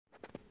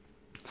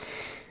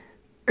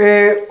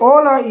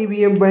Hola y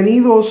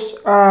bienvenidos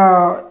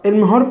a el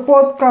mejor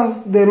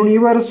podcast del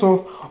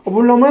universo, o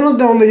por lo menos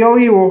de donde yo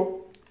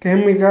vivo, que es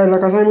en la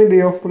casa de mis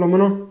tíos, por lo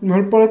menos el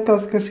mejor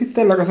podcast que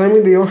existe en la casa de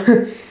mis tíos.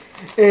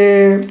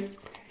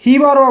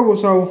 Jíbaro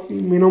Aguzao,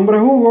 mi nombre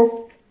es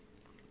Hugo.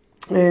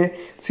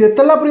 Si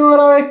esta es la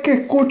primera vez que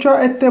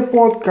escuchas este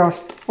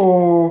podcast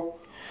o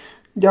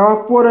ya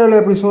vas por el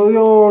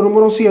episodio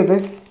número 7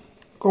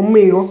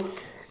 conmigo,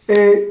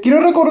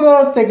 quiero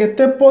recordarte que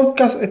este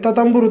podcast está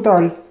tan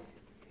brutal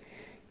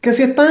que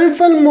si estás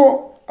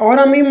enfermo,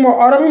 ahora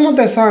mismo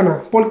te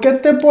sana. Porque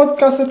este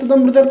podcast está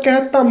tan brutal que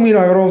es tan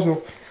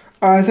milagroso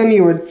a ese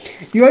nivel.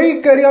 Y hoy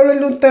quería hablar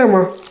de un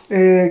tema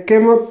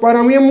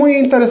para mí es muy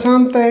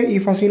interesante y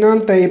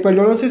fascinante. Y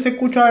perdón si se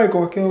escucha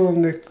eco, es que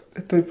donde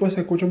estoy pues se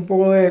escucha un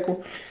poco de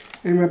eco.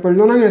 Me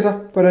perdonan esas,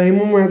 pero ahí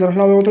mismo me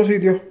traslado a otro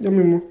sitio, yo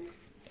mismo.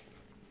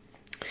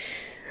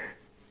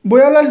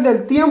 Voy a hablar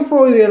del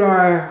tiempo y de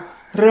la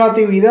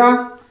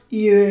relatividad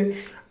y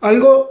de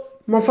algo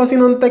más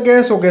fascinante que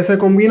eso, que se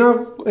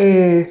combina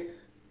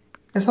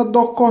esas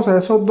dos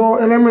cosas, esos dos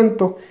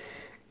elementos,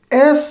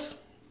 es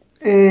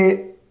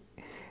eh,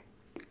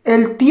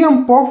 el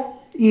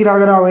tiempo y la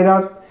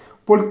gravedad,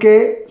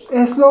 porque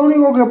es lo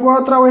único que puede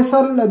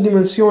atravesar las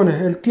dimensiones,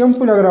 el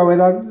tiempo y la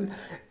gravedad.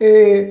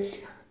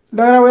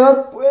 La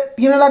gravedad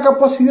tiene la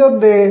capacidad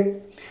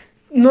de,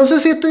 no sé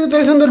si estoy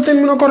utilizando el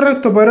término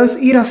correcto, pero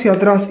es ir hacia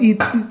atrás y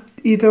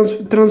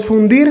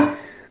transfundir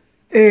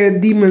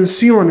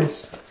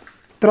dimensiones,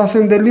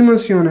 trascender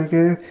dimensiones,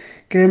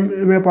 que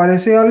me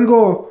parece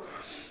algo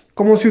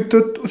como si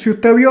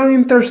usted vio en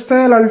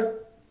Interstellar,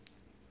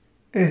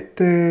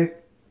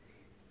 este,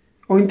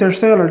 o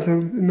Interstellar,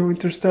 no,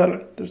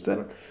 Interstellar,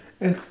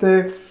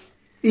 este,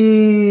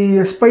 y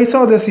Space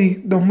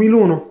Odyssey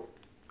 2001,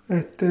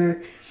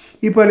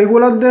 y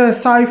películas de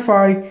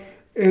sci-fi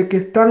que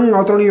están a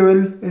otro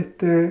nivel,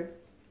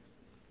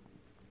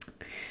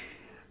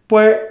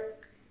 pues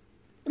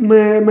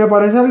me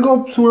parece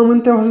algo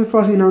sumamente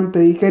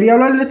fascinante. Y quería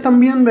hablarles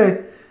también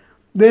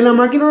de la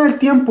máquina del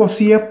tiempo,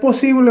 si es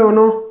posible o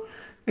no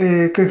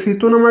que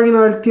exista una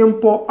máquina del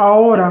tiempo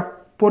ahora.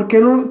 ¿Por qué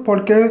no?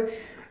 ¿Por qué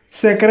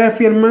se cree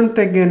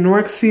fielmente que no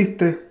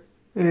existe?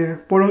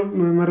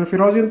 Me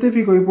refiero a los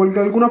científicos, y porque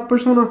algunas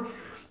personas,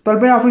 tal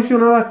vez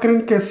aficionadas,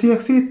 creen que sí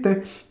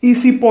existe y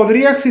si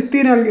podría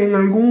existir en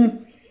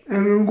algún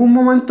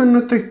momento en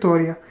nuestra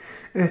historia.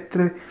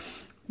 Este,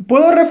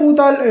 Puedo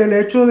refutar el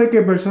hecho de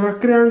que personas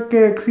crean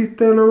que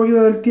existe una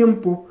máquina del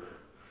tiempo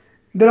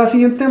de la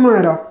siguiente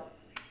manera.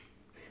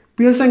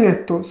 Piensen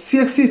esto: si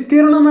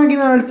existiera una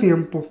máquina del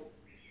tiempo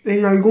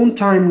en algún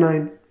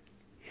timeline,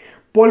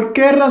 ¿por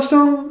qué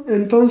razón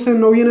entonces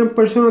no vienen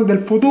personas del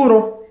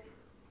futuro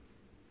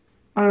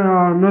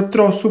a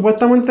nuestro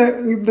supuestamente,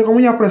 entre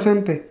comillas,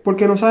 presente?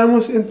 Porque no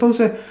sabemos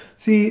entonces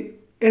si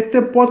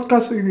este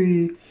podcast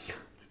y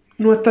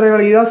nuestra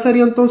realidad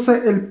sería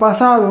entonces el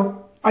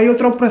pasado, hay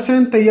otro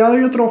presente y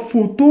hay otro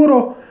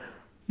futuro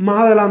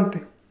más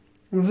adelante.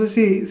 No sé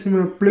si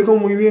me explico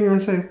muy bien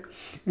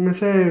en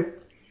ese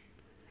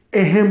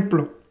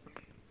ejemplo.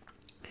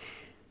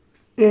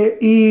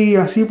 Y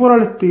así por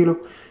el estilo.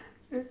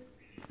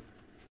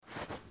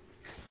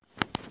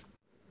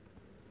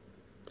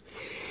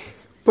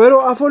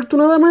 Pero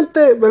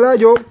afortunadamente, ¿verdad?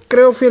 Yo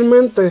creo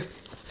fielmente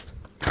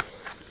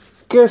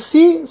que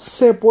sí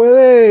se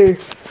puede,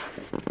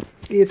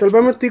 y tal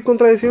vez me estoy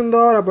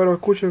contradiciendo ahora, pero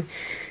escuchen,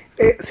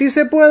 sí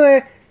se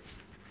puede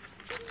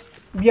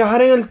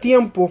viajar en el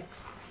tiempo.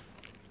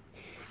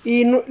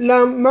 Y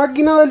la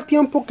máquina del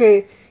tiempo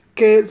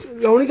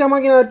la única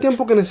máquina del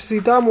tiempo que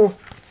necesitamos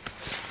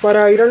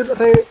para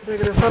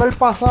regresar al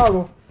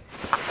pasado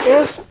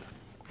es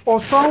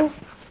o son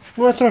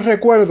nuestros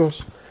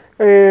recuerdos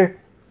de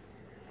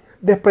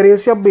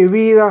experiencias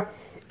vividas.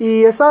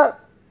 Y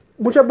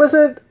muchas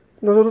veces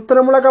nosotros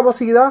tenemos la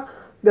capacidad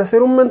de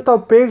hacer un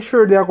mental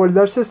picture, de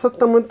acordarse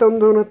exactamente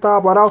dónde uno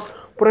estaba parado.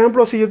 Por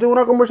ejemplo, si yo tengo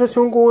una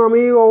conversación con un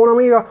amigo o una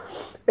amiga,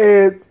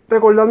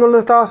 recordando dónde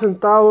estaba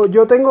sentado,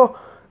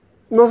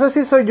 no sé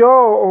si soy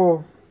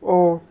yo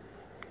o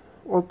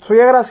soy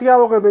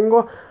agraciado que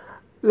tengo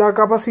la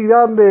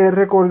capacidad de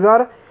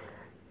recordar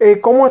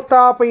cómo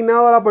estaba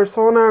peinada la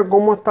persona,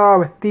 cómo estaba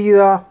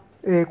vestida,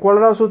 cuál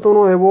era su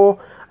tono de voz,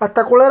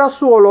 hasta cuál era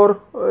su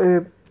olor.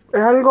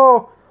 Es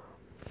algo,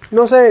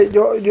 no sé,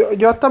 yo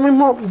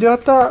mismo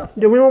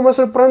me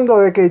sorprendo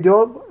de que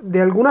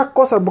de algunas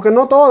cosas, porque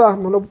no todas,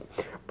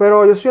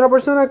 pero yo soy una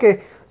persona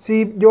que,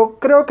 si yo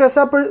creo que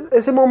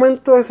ese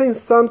momento, ese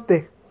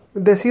instante,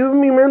 decido en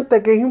mi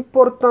mente que es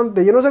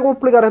importante. Yo no sé cómo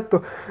explicar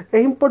esto.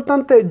 Es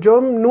importante, yo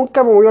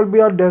nunca me voy a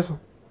olvidar de eso.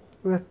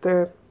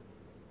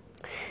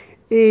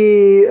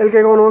 Y el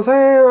que conoce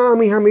a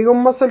mis amigos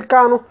más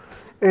cercanos,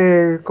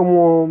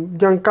 como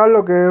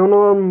Giancarlo, que es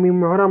uno de mis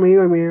mejores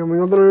amigos y mis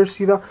amigos de la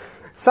universidad,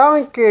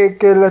 saben que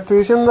le estoy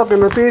diciendo que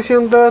no estoy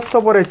diciendo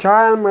esto por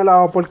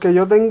echármela o porque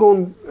yo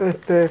tengo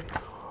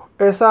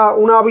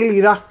una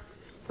habilidad,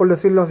 por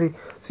decirlo así,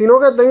 sino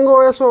que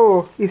tengo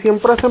eso y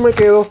siempre se me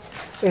quedó.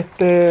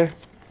 Es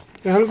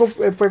algo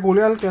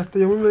peculiar que hasta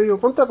yo me digo,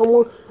 contra,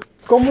 ¿cómo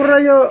 ¿Cómo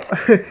rayo?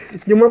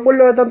 Yo me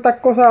acuerdo de tantas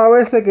cosas a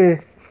veces que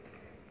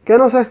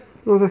no sé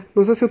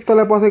si a usted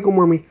le pasa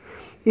como a mí.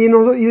 Y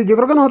yo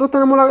creo que nosotros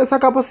tenemos esa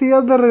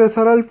capacidad de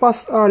regresar al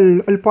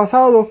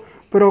pasado,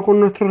 pero con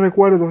nuestros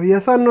recuerdos. Y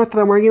esa es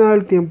nuestra máquina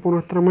del tiempo,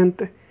 nuestra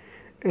mente.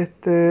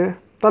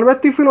 Tal vez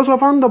estoy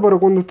filosofando, pero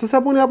cuando usted se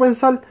pone a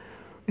pensar,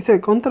 dice,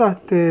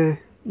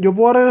 yo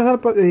puedo regresar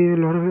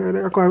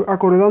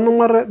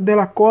acordándome de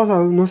las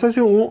cosas. No sé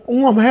si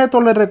un objeto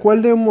le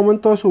recuerde un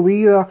momento de su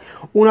vida,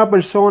 una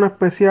persona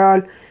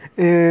especial,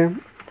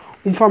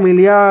 un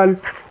familiar,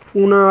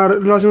 una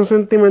relación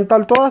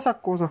sentimental, todas esas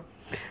cosas.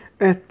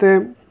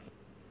 Este,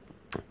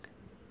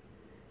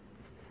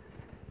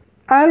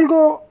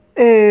 algo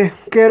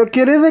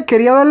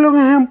quería darle un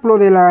ejemplo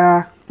de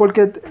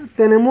porque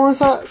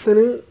tenemos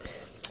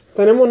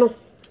no,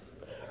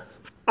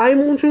 hay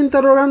muchos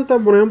interrogantes,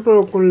 por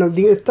ejemplo, con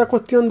esta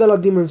cuestión de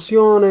las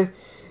dimensiones,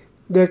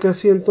 de que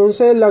si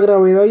entonces la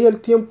gravedad y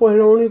el tiempo es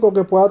lo único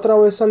que puede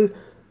atravesar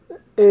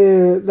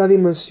la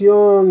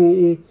dimensión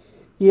y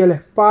el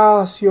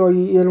espacio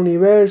y el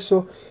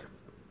universo.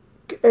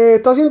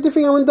 Está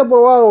científicamente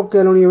probado que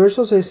el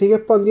universo se sigue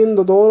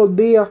expandiendo todos los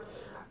días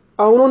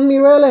a unos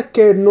niveles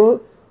que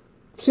no,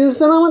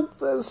 sinceramente,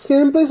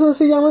 simple y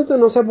sencillamente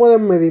no se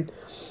pueden medir.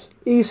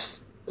 Y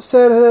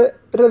se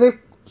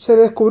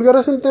descubrió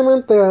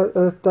recientemente,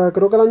 hasta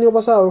creo que el año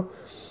pasado,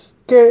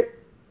 que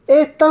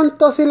es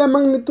tanta así la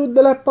magnitud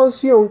de la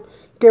expansión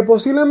que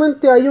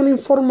posiblemente hay una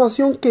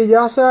información que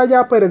ya se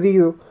haya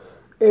perdido.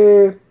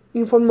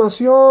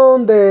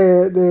 Información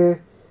de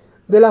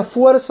la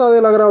fuerza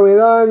de la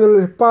gravedad en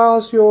el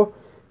espacio,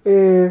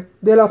 de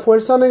la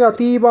fuerza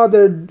negativa,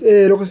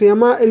 de lo que se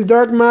llama el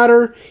dark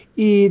matter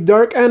y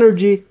dark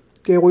energy,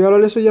 que voy a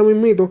hablar de eso ya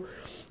mismito.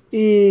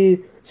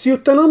 Y si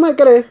usted no me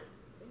cree,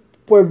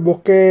 pues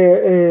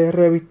busque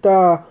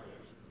revistas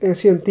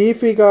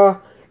científicas,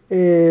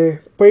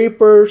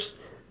 papers.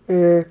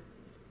 Yo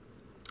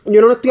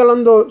no estoy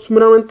hablando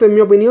meramente de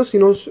mi opinión,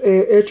 sino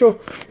hechos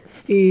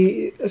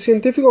y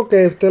científicos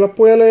que usted los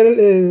puede leer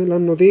en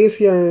las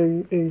noticias,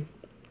 en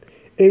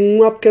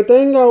un app que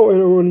tenga o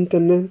en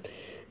internet.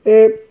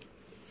 El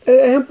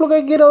ejemplo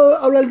que quiero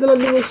hablar de las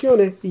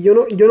dimensiones, y yo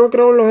no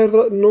creo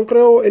no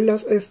creo en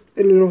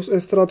los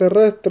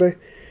extraterrestres,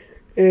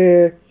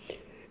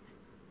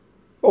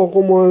 o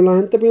como la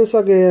gente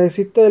piensa que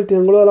existe el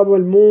Triángulo de la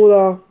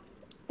Bermuda,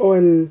 o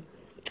el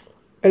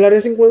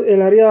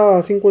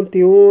área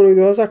 51 y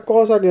todas esas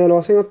cosas que lo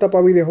hacen hasta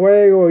para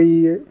videojuegos.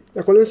 Y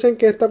acuérdense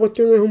que esta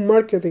cuestión es un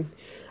marketing.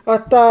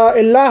 Hasta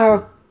el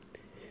Laja,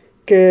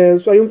 creo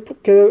que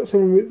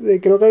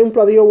hay un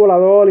platillo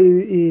volador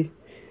y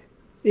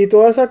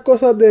todas esas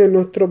cosas de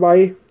nuestro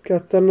país, que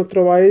hasta en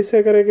nuestro país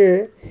se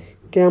cree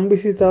que han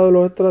visitado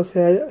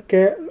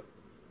que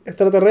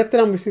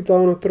extraterrestres han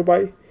visitado nuestro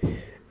país.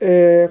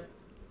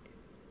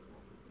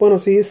 Bueno,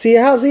 si es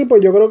así,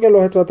 pues yo creo que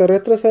los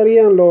extraterrestres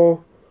serían los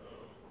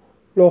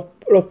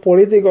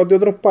políticos de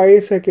otros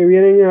países que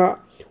vienen a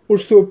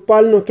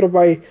usurpar nuestro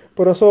país.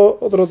 Pero eso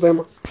es otro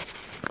tema.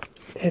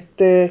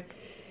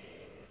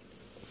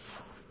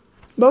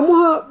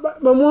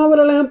 Vamos a ver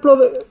el ejemplo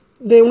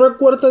de una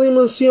cuarta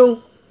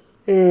dimensión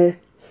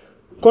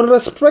con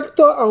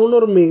respecto a una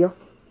hormiga.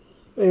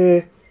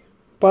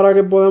 Para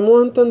que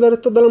podamos entender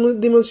esto de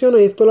las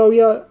dimensiones, y esto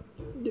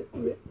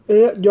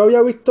yo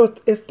había visto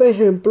este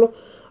ejemplo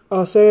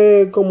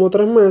hace como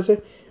 3 meses,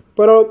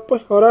 pero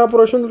pues ahora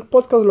aprovechando el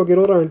podcast lo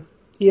quiero traer.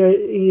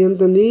 Y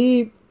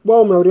entendí,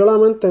 wow, me abrió la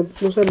mente,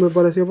 no sé, me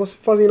pareció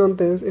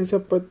fascinante ese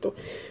aspecto.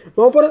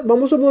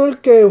 Vamos a suponer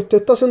que usted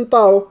está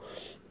sentado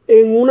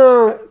en un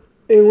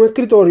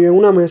escritorio, en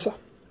una mesa.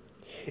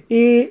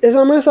 Y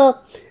esa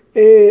mesa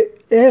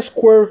es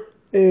square.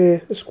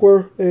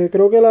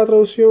 Creo que la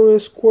traducción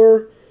es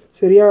square,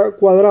 sería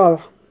cuadrada,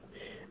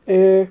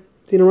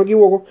 si no me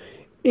equivoco.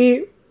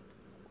 Y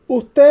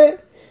usted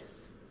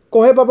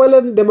coge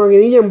papeles de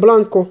maquinilla en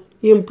blanco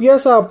y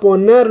empieza a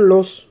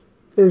ponerlos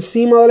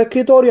encima del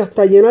escritorio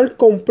hasta llenar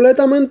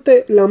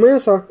completamente la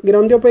mesa,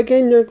 grande o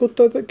pequeña que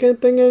usted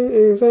tenga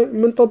en ese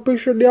mental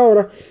picture de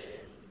ahora.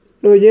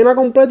 Lo llena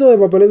completo de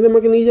papeles de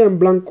maquinilla en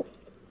blanco.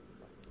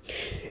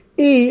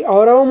 Y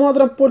ahora vamos a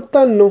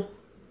transportarnos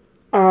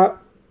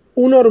a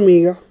una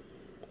hormiga,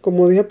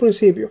 como dije al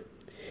principio.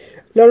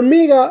 La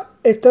hormiga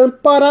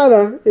está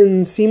parada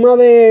encima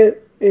de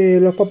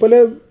los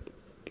papeles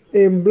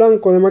en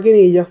blanco de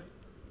maquinilla.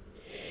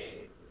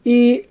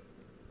 Y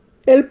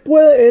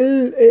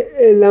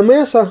la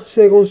mesa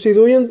se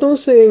constituye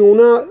entonces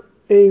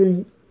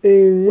en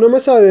una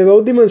mesa de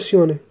 2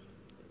 dimensiones.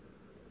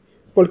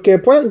 Porque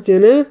pues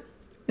tiene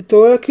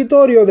todo el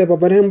escritorio de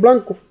papeles en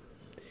blanco.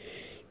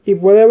 Y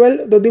puede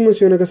ver 2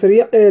 dimensiones, que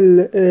sería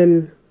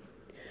el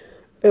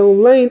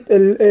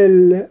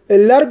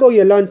largo y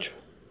el ancho.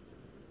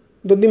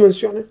 2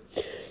 dimensiones.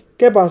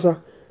 ¿Qué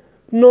pasa?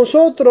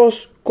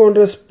 Nosotros, con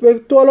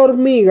respecto a la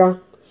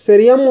hormiga,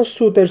 seríamos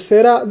su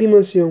tercera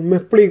dimensión. Me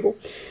explico.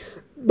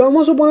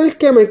 Vamos a suponer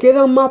que me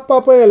quedan más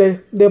papeles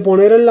de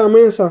poner en la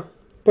mesa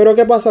Pero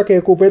 ¿qué pasa? Que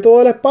ocupé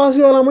todo el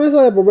espacio de la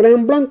mesa de papeles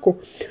en blanco.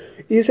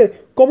 Y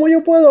dice, ¿cómo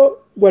yo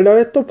puedo guardar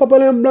estos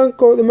papeles en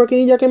blanco de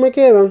maquinilla que me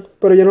quedan?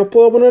 Pero ya no los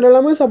puedo poner en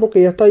la mesa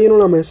porque ya está lleno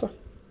la mesa.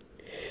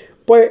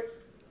 Pues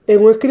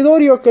en un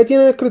escritorio, ¿qué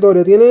tiene el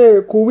escritorio?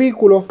 Tiene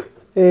cubículos,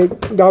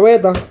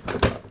 gavetas.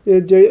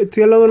 Yo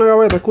estoy al lado de una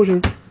gaveta,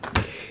 escuchen.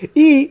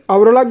 Y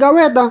abro las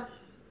gavetas,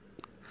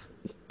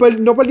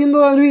 no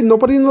perdiendo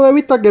de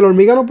vista que la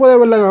hormiga no puede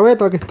ver la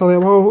gaveta que está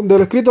debajo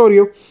del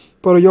escritorio,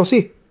 pero yo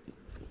sí.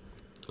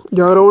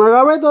 Yo abro una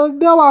gaveta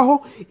de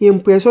abajo y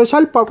empiezo a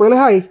echar papeles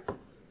ahí.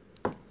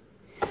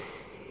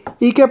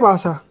 ¿Y qué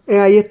pasa?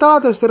 Ahí está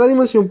la tercera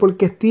dimensión,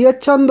 porque estoy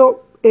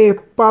echando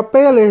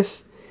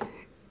papeles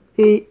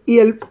y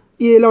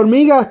la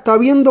hormiga está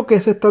viendo que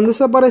se están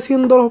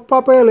desapareciendo los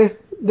papeles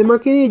de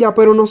maquinilla,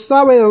 pero no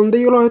sabe dónde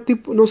yo los estoy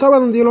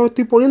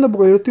poniendo,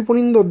 porque yo los estoy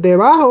poniendo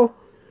debajo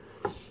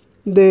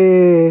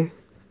de,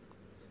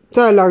 o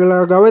sea, la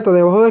gaveta,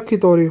 debajo del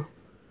escritorio,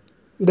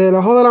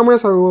 debajo de la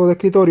mesa o de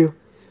escritorio.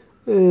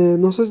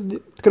 No sé,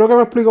 creo que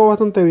me explico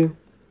bastante bien.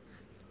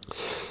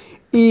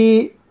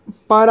 Y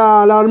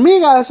para la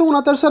hormiga eso es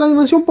una tercera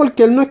dimensión,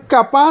 porque él no es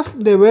capaz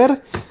de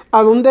ver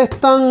a dónde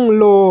están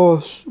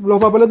los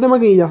papeles de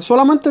maquinilla.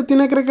 Solamente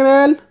tiene que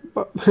creer,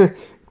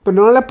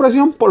 perdón la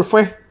expresión, por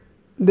fe,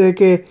 de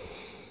que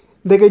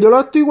yo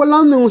los estoy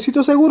guardando en un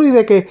sitio seguro y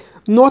de que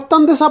no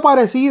están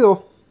desaparecidos.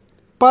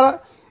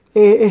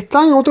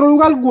 Están en otro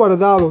lugar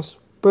guardados.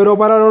 Pero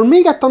para la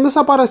hormiga están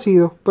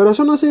desaparecidos. Pero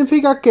eso no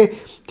significa que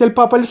el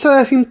papel se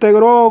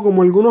desintegró,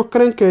 como algunos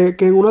creen que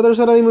en una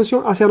tercera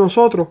dimensión hacia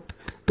nosotros.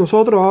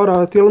 Nosotros,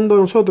 ahora estoy hablando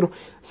de nosotros,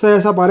 se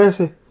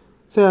desaparece.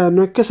 O sea,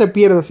 no es que se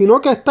pierda, sino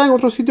que está en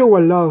otro sitio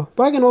guardado.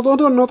 Para que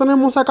nosotros no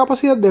tenemos esa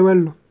capacidad de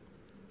verlo.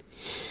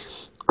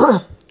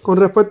 Con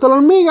respecto a la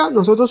hormiga,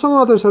 nosotros somos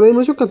la tercera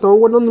dimensión que estamos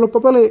guardando los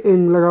papeles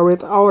en la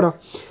gaveta. Ahora,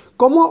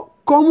 ¿cómo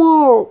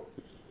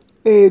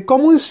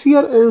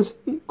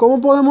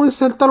podemos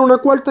insertar una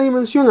cuarta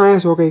dimensión a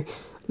eso? Okay.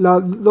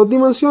 Las dos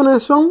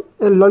dimensiones son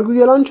el largo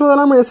y el ancho de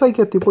la mesa, y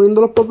que estoy poniendo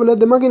los papeles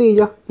de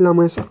maquinilla en la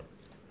mesa.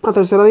 La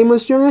tercera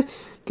dimensión es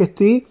que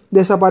estoy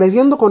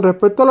desapareciendo con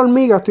respecto a la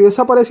hormiga. Estoy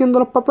desapareciendo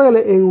los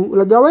papeles en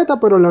la gaveta,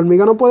 pero la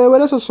hormiga no puede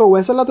ver eso.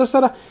 Esa es la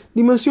tercera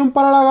dimensión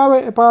para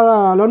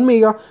la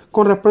hormiga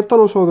con respecto a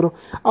nosotros.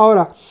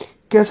 Ahora,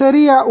 ¿qué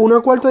sería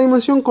una cuarta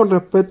dimensión con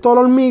respecto a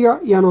la hormiga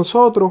y a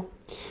nosotros?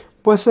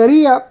 Pues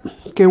sería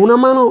que una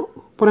mano,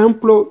 por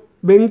ejemplo,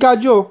 venga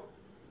yo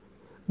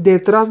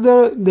detrás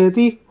de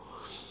ti,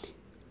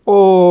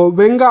 o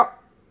venga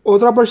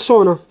otra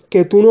persona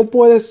que tú no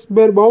puedes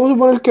ver. Vamos a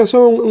suponer que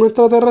son un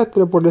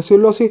extraterrestre, por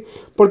decirlo así,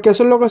 porque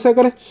eso es lo que se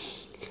cree,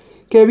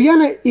 que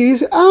viene y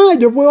dice,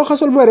 yo puedo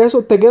resolver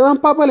eso, te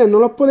quedan papeles, no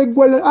los puedes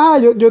guardar.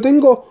 Yo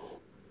tengo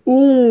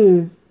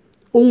un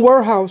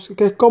warehouse,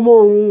 que es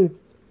como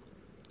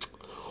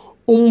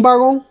un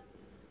vagón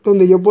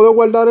donde yo puedo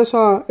guardar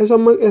esos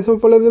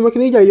papeles de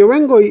maquinilla. Y yo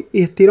vengo y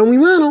estiro mi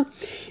mano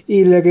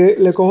y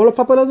le cojo los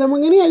papeles de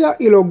maquinilla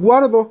y los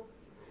guardo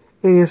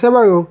en ese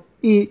vagón.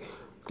 Y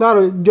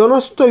claro, yo no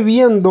estoy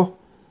viendo.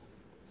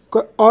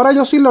 Ahora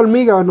yo soy la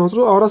hormiga,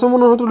 ahora somos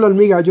nosotros la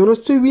hormiga. Yo no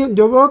estoy viendo,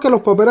 yo veo que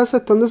los papeles se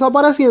están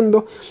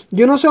desapareciendo.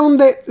 Yo no sé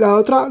dónde la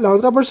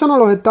otra persona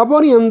los está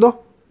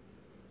poniendo,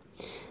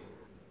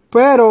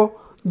 pero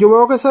yo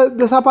veo que se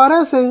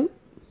desaparecen,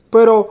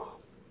 pero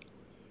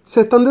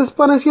se están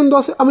desapareciendo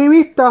a mi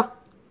vista,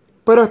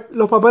 pero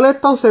los papeles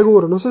están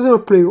seguros. No sé si me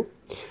explico.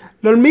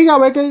 La hormiga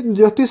ve que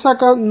yo estoy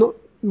sacando,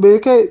 ve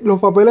que los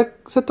papeles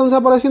se están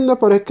desapareciendo,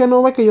 pero es que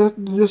no ve que yo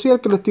soy el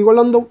que lo estoy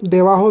guardando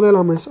debajo de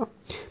la mesa.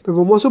 Pero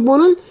vamos a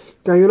suponer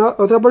que hay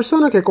otra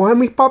persona que coge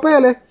mis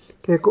papeles,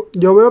 que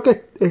yo veo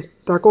que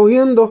está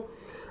cogiendo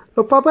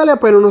los papeles,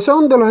 pero no sé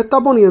dónde los está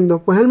poniendo.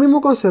 Pues es el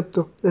mismo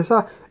concepto.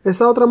 Esa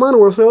otra mano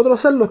o ese otro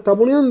ser lo está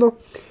poniendo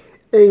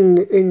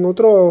en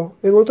otro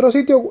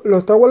sitio, lo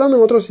está guardando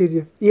en otro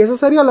sitio. Y esa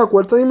sería la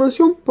cuarta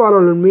dimensión para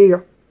la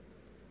hormiga.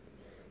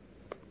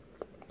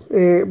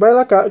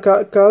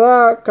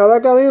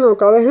 Cada cadena o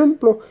cada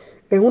ejemplo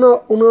es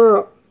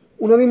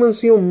una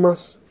dimensión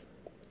más.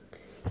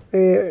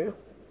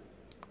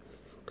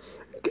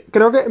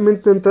 Creo que me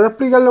intenté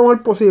explicar lo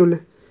mejor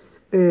posible.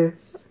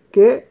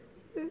 Que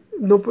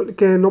no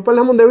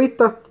perdamos de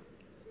vista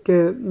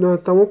que nos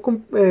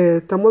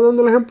estamos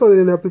dando el ejemplo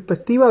de la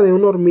perspectiva de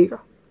una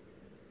hormiga.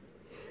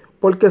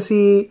 Porque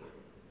si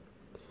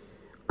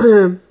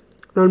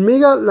la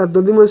hormiga, las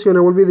dos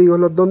dimensiones, vuelvo y digo,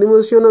 las dos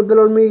dimensiones de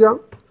la hormiga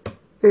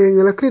en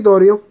el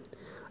escritorio,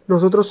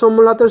 nosotros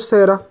somos la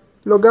tercera,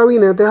 los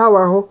gabinetes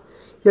abajo,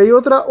 y hay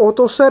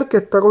otro ser que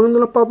está cogiendo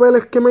los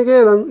papeles que me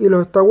quedan y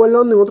los está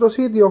guardando en otro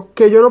sitio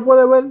que yo no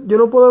puedo ver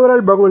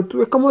el vagón.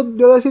 Es como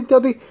yo decirte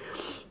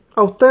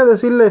a usted,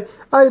 decirle,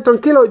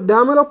 tranquilo,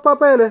 déjame los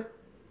papeles,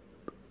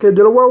 que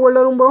yo los voy a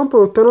guardar en un vagón,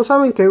 pero ustedes no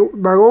saben qué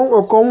vagón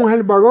o cómo es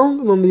el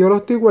vagón donde yo lo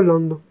estoy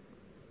guardando,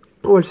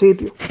 o el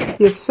sitio.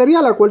 Y esa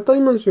sería la cuarta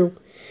dimensión.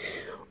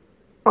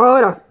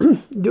 Ahora,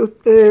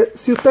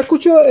 si usted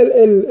escuchó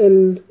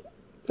el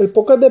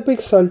podcast de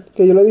Pixar,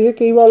 que yo le dije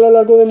que iba a hablar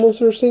algo de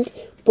Monster Inc.,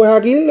 Pues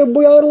aquí les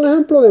voy a dar un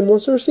ejemplo de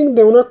Monster Inc.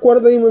 de una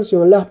cuarta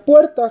dimensión. Las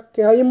puertas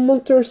que hay en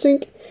Monster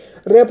Inc.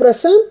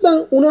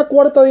 representan una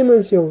cuarta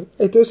dimensión.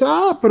 Entonces,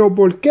 ¿pero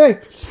por qué?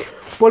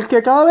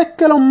 Porque cada vez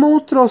que los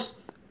monstruos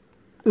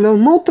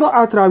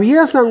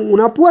atraviesan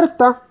una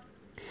puerta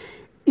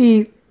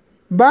y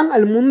van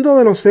al mundo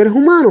de los seres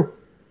humanos.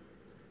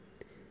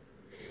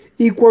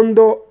 Y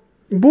cuando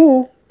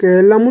Boo, que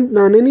es la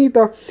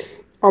nenita,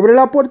 abre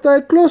la puerta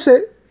del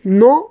closet,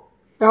 no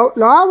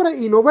la abre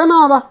y no ve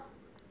nada.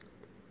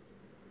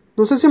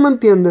 No sé si me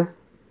entiendes.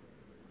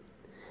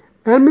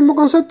 Es el mismo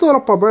concepto de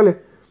los papeles.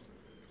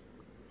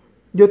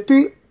 Yo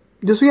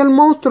soy el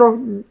monstruo,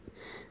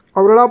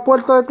 abro la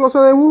puerta del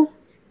closet de Boo,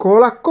 cojo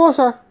las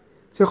cosas,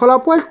 cierro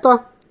la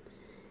puerta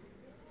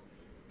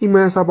y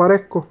me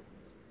desaparezco.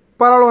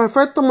 Para los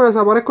efectos me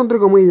desaparezco entre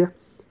comillas.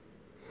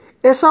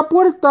 Esa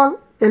puerta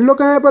es lo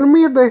que me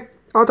permite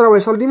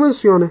atravesar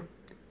dimensiones.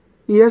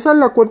 Y esa es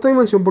la cuarta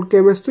dimensión,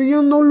 porque me estoy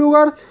yendo a un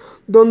lugar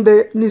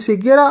donde ni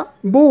siquiera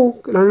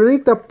Boo, la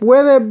nenita,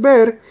 puede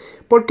ver,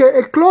 porque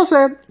el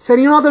closet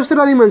sería una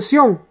tercera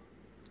dimensión.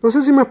 No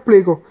sé si me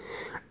explico.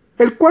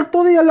 El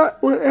cuarto día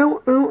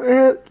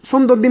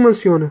son dos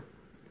dimensiones,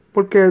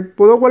 porque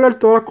puedo guardar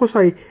todas las cosas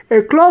ahí.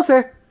 El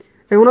closet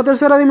es una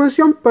tercera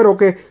dimensión, pero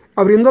que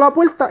abriendo la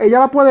puerta ella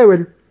la puede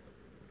ver.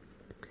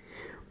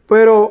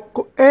 Pero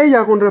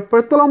ella, con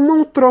respecto a los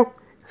monstruos,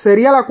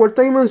 sería la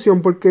cuarta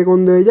dimensión, porque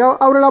cuando ella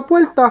abre la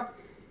puerta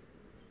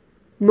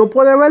no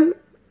puede ver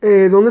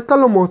dónde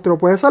están los monstruos.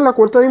 Puede ser la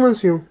cuarta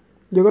dimensión.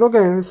 Yo creo que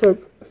ese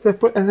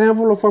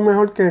ejemplo fue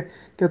mejor que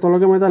todo lo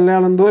que me tardé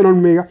hablando de la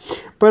hormiga.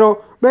 Pero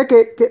ve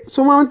que es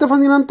sumamente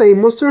fascinante. Y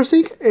Monster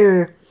Inc.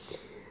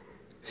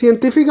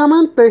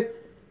 Científicamente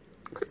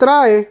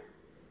trae,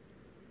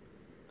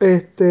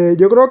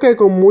 yo creo que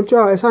con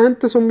esa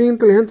gente son bien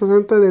inteligentes, esa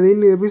gente de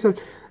Disney, de Pixar,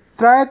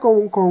 trae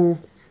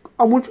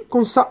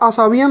a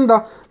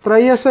sabiendas,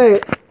 trae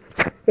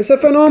ese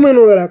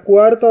fenómeno de la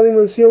cuarta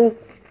dimensión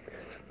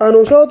a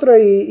nosotros,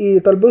 y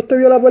tal vez usted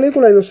vio la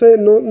película y no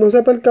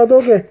se percató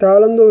que estaba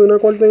hablando de una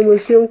cuarta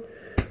dimensión.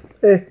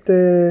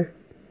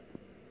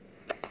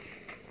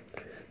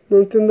 No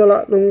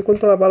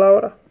encuentro la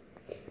palabra.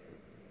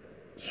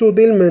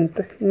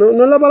 Sutilmente. No es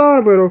la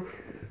palabra, pero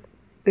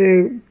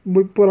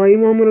voy por ahí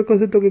más o menos el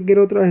concepto que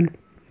quiero traer.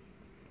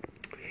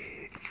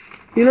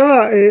 Y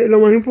nada, lo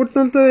más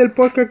importante del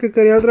podcast que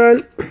quería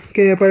traer,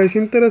 que me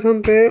pareció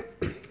interesante,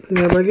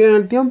 es la máquina en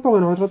el tiempo,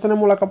 que nosotros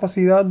tenemos la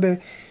capacidad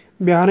de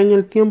viajar en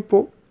el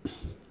tiempo,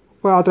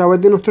 pues, a través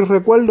de nuestros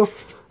recuerdos,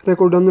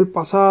 recordando el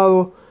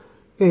pasado,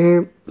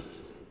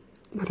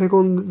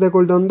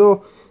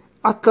 recordando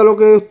hasta lo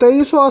que usted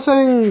hizo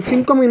hace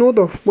 5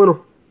 minutos,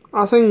 bueno,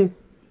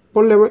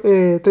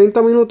 ponle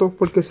 30 minutos,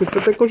 porque si usted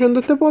está escuchando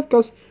este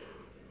podcast,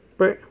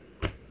 pues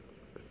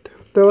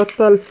usted va a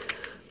estar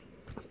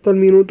hasta el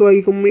minuto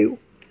ahí conmigo.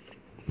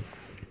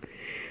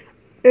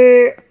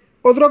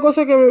 Otra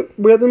cosa que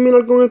voy a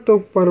terminar con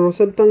esto, para no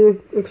ser tan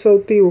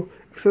exhaustivo.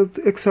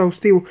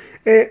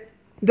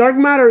 Dark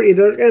Matter y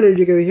Dark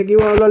Energy, que dije que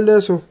iba a hablar de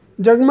eso.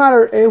 Dark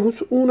Matter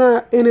es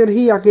una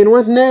energía que no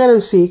es negra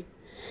en sí.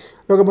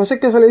 Lo que pasa es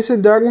que se le dice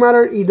Dark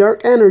Matter y Dark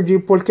Energy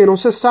porque no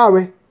se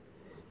sabe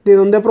de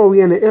dónde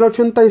proviene. El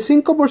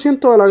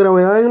 85% de la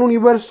gravedad en el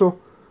universo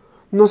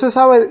no se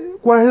sabe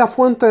cuál es la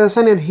fuente de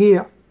esa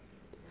energía.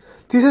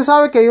 Sí se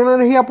sabe que hay una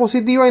energía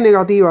positiva y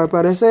negativa.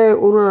 Parece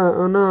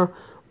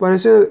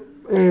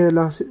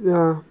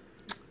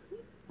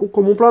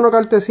como un plano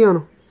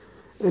cartesiano.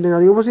 El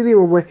negativo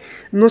positivo, pues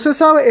no se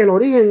sabe el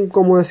origen,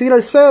 como decir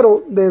el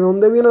cero, de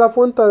dónde viene la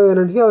fuente de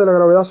energía de la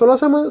gravedad. Solo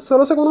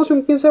se conoce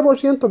un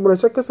 15%, por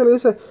eso es que se le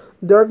dice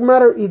Dark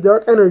Matter y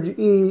Dark Energy.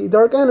 Y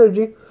Dark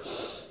Energy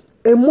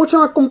es mucho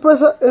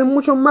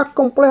más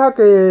compleja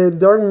que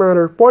Dark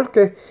Matter,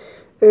 porque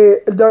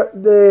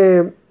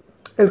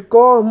el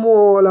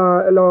cosmos,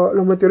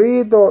 los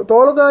meteoritos,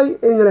 todo lo que hay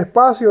en el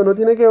espacio no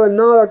tiene que ver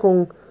nada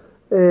con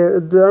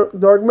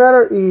Dark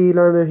Matter y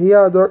la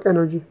energía Dark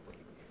Energy.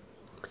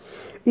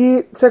 Y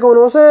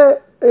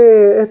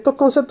estos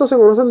conceptos se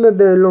conocen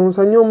desde los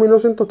años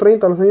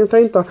 1930, los años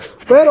 30,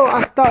 pero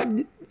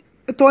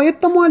todavía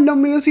estamos en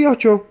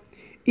 2018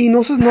 y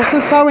no se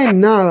sabe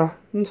nada,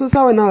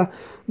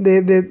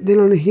 de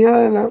la energía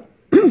de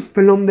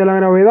la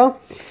gravedad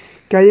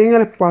que hay en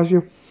el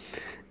espacio.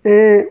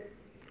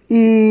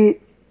 Y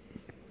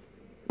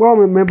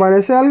wow, me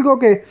parece algo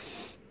que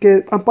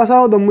han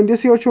pasado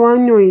 2018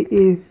 años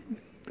y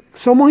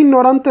somos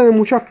ignorantes de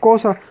muchas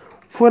cosas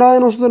fuera de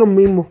nosotros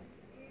mismos,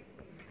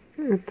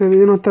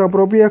 de nuestra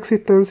propia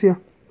existencia.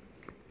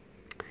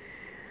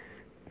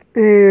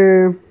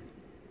 Dejar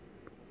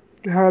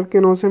que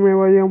no se me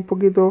vaya un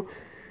poquito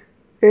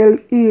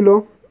el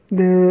hilo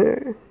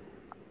de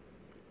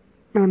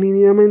la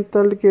línea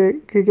mental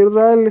que quiero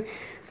traerle,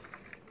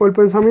 o el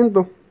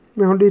pensamiento,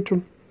 mejor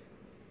dicho.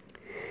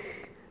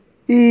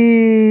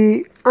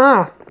 Y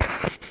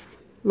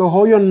los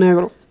hoyos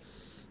negros.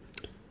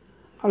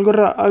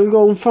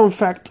 Un fun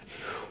fact.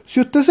 Si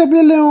usted se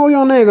pierde en un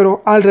hoyo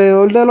negro,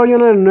 alrededor del hoyo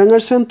negro, no en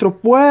el centro,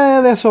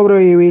 puede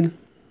sobrevivir.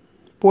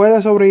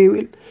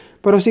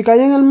 Pero si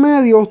cae en el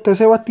medio, usted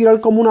se va a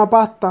estirar como una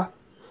pasta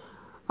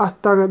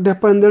hasta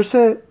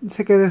desprenderse,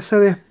 que se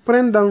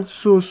desprendan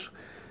sus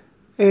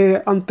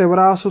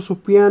antebrazos, sus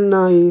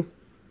piernas y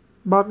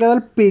va a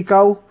quedar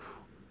picado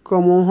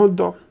como un hot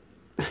dog.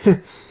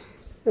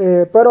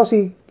 Pero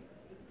si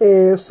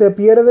se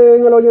pierde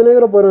en el hoyo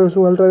negro, pero en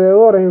sus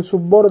alrededores, en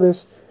sus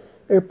bordes,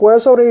 puede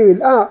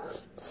sobrevivir.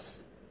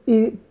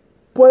 Y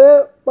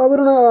puede haber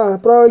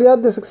una probabilidad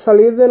de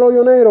salir del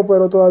hoyo negro,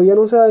 pero todavía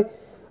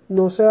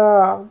no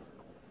sea,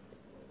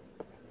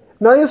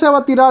 nadie se va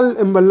a tirar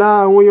en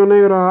verdad a un hoyo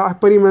negro a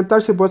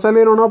experimentar si puede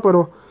salir o no,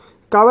 pero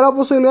cabe la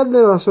posibilidad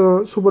de la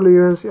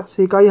supervivencia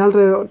si caes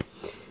alrededor.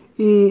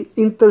 Y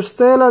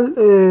Interstellar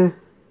es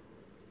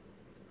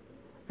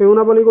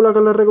una película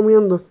que les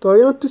recomiendo.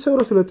 Todavía no estoy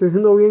seguro si lo estoy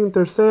diciendo bien,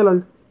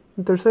 Interstellar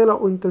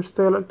o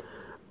Interstellar,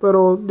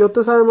 pero yo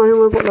usted sabe más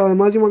la de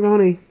Matthew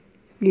McConaughey.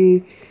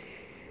 Y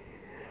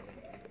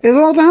eso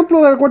es otro ejemplo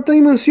de la cuarta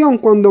dimensión,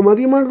 cuando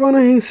Matthew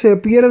McConaughey se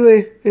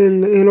pierde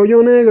en el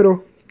hoyo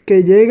negro,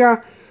 que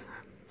llega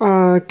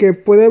a que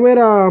puede ver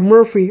a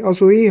Murphy, a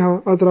su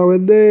hija, a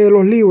través de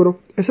los libros.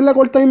 Esa es la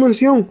cuarta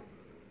dimensión.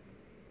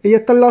 Ella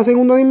está en la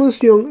segunda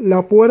dimensión,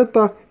 la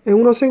puerta es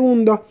una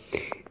segunda,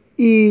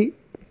 y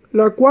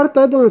la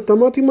cuarta es donde está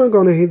Matthew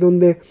McConaughey,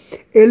 donde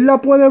él la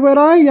puede ver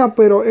a ella,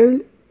 pero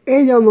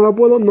ella no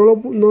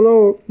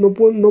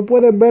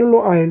puede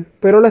verlo a él,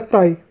 pero él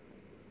está ahí.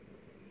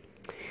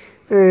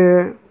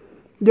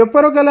 Yo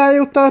espero que les haya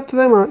gustado este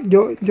tema.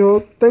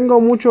 Yo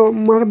tengo mucho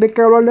más de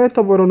qué hablar de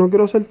esto, pero no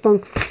quiero ser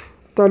tan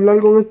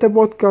largo en este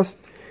podcast.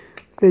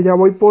 Ya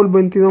voy por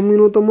 22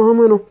 minutos más o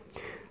menos.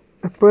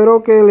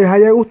 Espero que les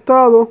haya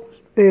gustado.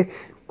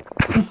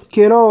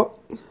 Quiero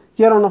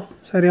no,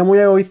 sería muy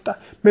egoísta.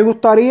 Me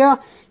gustaría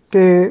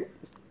que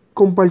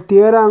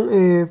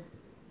compartieran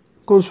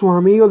con sus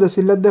amigos,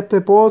 decirles de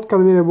este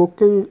podcast. Mire,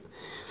 busquen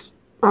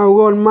a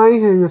Google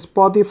Mail en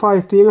Spotify.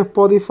 Estoy en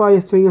Spotify,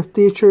 estoy en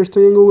Stitcher,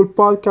 estoy en Google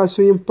Podcast,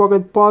 estoy en Pocket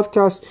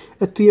Podcast,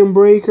 estoy en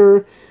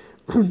Breaker,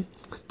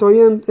 estoy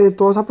en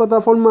todas esas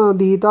plataformas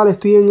digitales,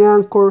 estoy en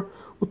Anchor.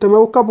 Usted me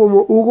busca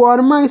como Hugo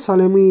Armay,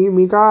 sale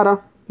mi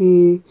cara.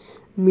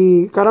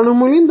 Mi cara no es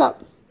muy linda,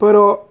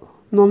 pero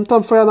no es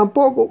tan fea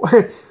tampoco.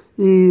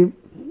 Y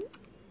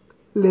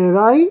le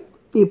da ahí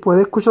y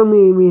puede escuchar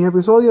mis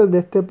episodios de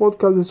este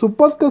podcast, de su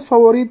podcast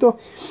favorito,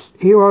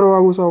 Jíbaro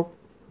Aguzado.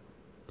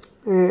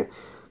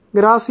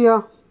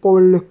 Gracias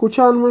por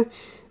escucharme.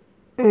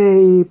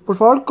 Y por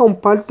favor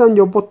compartan,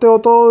 yo posteo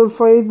todo en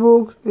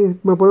Facebook.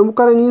 Me pueden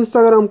buscar en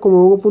Instagram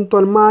como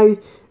Hugo.Armay,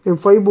 en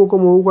Facebook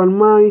como Hugo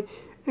Armay,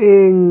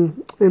 en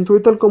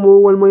Twitter como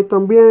Hugo Armay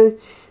también.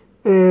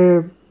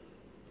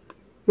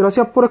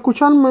 Gracias por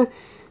escucharme.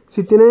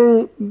 Si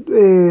tienen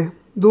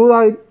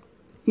dudas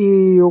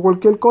o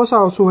cualquier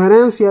cosa o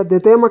sugerencias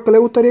de temas que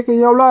les gustaría que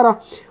yo hablara,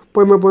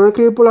 pues me pueden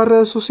escribir por las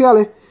redes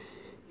sociales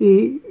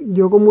y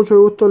yo con mucho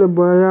gusto les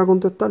voy a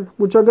contestar.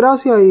 Muchas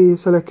gracias y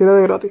se les quiere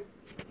de gratis.